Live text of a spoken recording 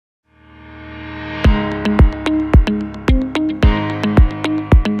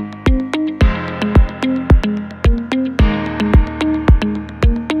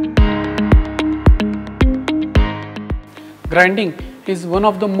grinding is one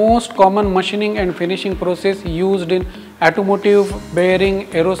of the most common machining and finishing process used in automotive, bearing,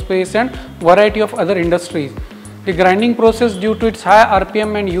 aerospace and variety of other industries. The grinding process, due to its high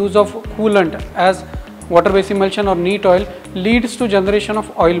RPM and use of coolant as water-based emulsion or neat oil, leads to generation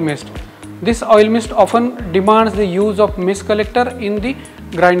of oil mist. This oil mist often demands the use of mist collector in the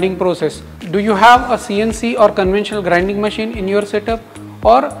grinding process. Do you have a CNC or conventional grinding machine in your setup,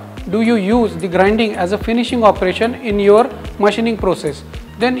 or do you use the grinding as a finishing operation in your machining process?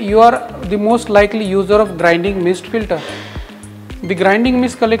 Then you are the most likely user of grinding mist filter. The grinding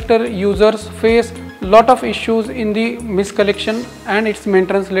mist collector users face lot of issues in the mist collection and its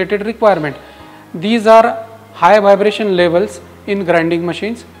maintenance related requirement. These are high vibration levels in grinding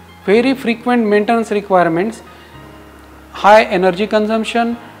machines, very frequent maintenance requirements, high energy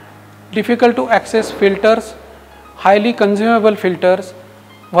consumption, difficult to access filters, highly consumable filters,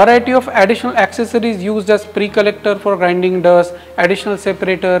 variety of additional accessories used as pre-collector for grinding dust, additional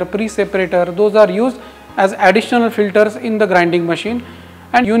separator, pre-separator, those are used as additional filters in the grinding machine,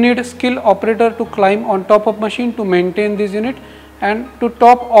 and you need a skilled operator to climb on top of machine to maintain this unit. And to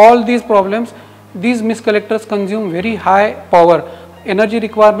top all these problems, these mist collectors consume very high power. Energy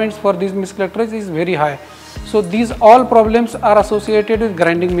requirements for these mist collectors is very high. So these all problems are associated with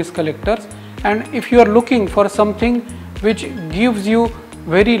grinding mist collectors, and if you are looking for something which gives you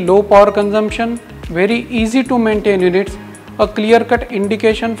very low power consumption, very easy to maintain units, a clear cut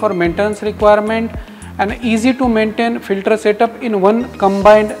indication for maintenance requirement, an easy to maintain filter setup in one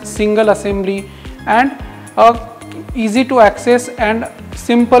combined single assembly, and a easy to access and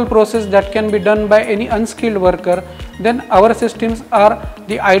simple process that can be done by any unskilled worker, then our systems are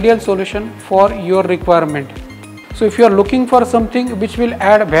the ideal solution for your requirement. So if you are looking for something which will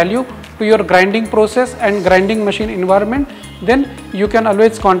add value to your grinding process and grinding machine environment, then you can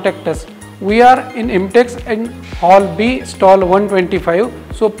always contact us. We are in Imtex in Hall B, stall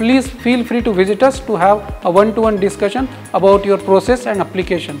 125. So please feel free to visit us to have a one-to-one discussion about your process and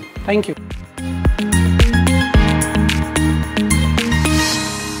application. Thank you.